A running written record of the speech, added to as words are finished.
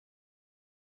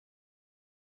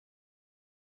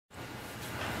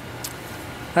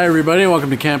Hi everybody, welcome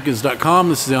to Campkins.com.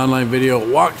 This is the online video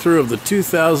walkthrough of the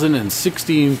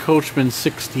 2016 Coachmen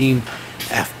 16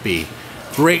 FB.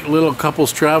 Great little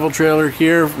couples travel trailer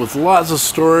here with lots of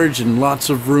storage and lots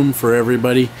of room for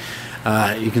everybody.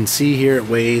 You can see here it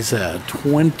weighs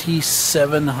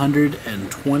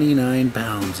 2,729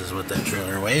 pounds is what that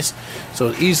trailer weighs. So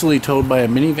it's easily towed by a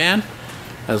minivan.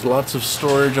 Has lots of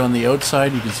storage on the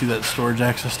outside. You can see that storage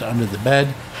access to under the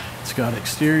bed. It's got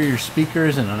exterior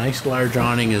speakers and a nice large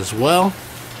awning as well.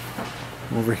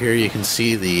 Over here you can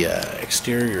see the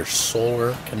exterior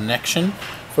solar connection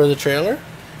for the trailer,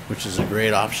 which is a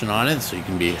great option on it, so you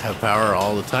can have power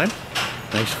all the time.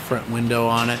 Nice front window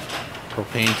on it,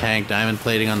 propane tank, diamond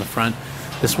plating on the front.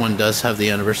 This one does have the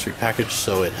anniversary package,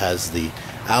 so it has the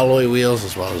alloy wheels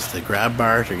as well as the grab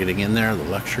bars are getting in there, the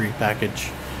luxury package.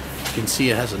 You can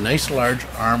see it has a nice large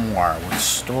armoire with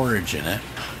storage in it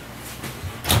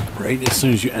right as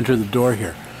soon as you enter the door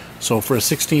here. So for a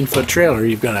 16-foot trailer,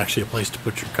 you've got actually a place to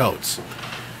put your coats.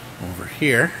 Over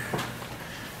here,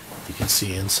 you can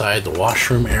see inside the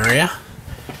washroom area,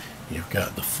 you've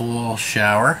got the full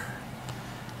shower.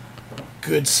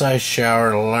 Good sized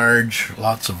shower, large,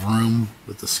 lots of room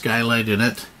with the skylight in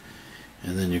it.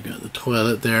 And then you've got the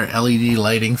toilet there, LED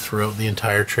lighting throughout the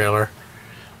entire trailer.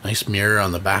 Nice mirror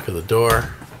on the back of the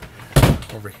door.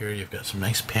 Over here you've got some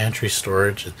nice pantry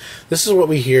storage. And this is what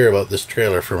we hear about this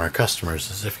trailer from our customers,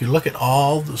 is if you look at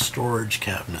all the storage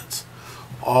cabinets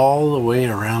all the way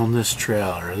around this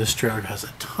trailer has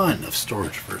a ton of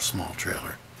storage for a small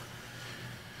trailer.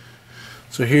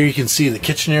 So here you can see the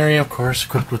kitchen area, of course,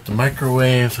 equipped with the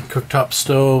microwave, the cooktop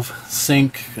stove,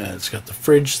 sink. It's got the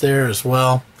fridge there as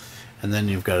well. And then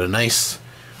you've got a nice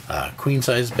queen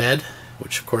size bed,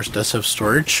 which of course does have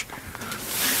storage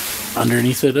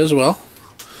underneath it as well.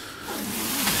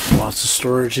 Lots of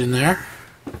storage in there.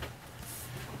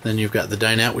 Then you've got the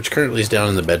dinette, which currently is down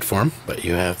in the bed form, but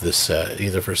you have this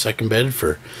either for a second bed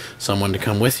for someone to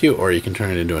come with you, or you can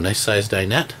turn it into a nice sized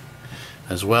dinette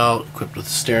as well, equipped with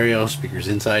stereo, speakers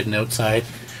inside and outside.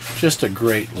 Just a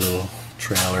great little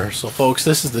trailer. So folks,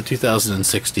 this is the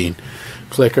 2016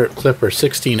 Clipper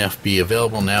 16 FB,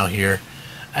 available now here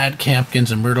at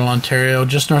Campkins in Myrtle, Ontario,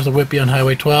 just north of Whitby on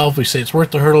Highway 12. We say it's worth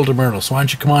the hurdle to Myrtle, so why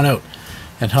don't you come on out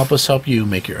and help us help you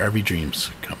make your RV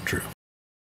dreams come true.